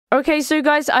Okay, so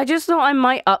guys, I just thought I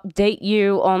might update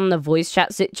you on the voice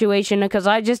chat situation because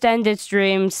I just ended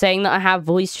stream saying that I have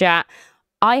voice chat.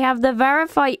 I have the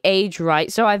verify age,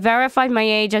 right? So I verified my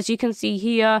age, as you can see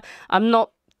here. I'm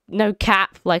not, no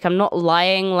cap, like I'm not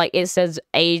lying, like it says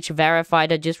age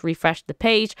verified. I just refreshed the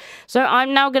page. So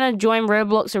I'm now gonna join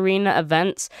Roblox Arena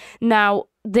events. Now,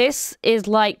 this is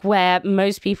like where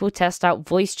most people test out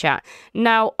voice chat.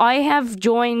 Now, I have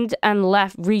joined and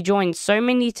rejoined so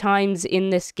many times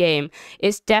in this game.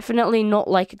 It's definitely not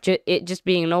like it just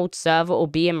being an old server or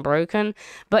being broken.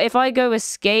 But if I go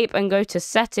escape and go to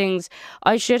settings,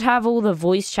 I should have all the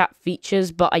voice chat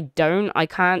features, but I don't. I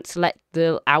can't select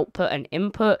the output and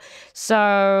input.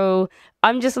 So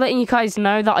I'm just letting you guys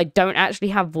know that I don't actually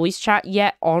have voice chat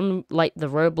yet on like the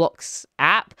Roblox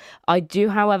app. I do,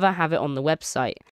 however, have it on the website.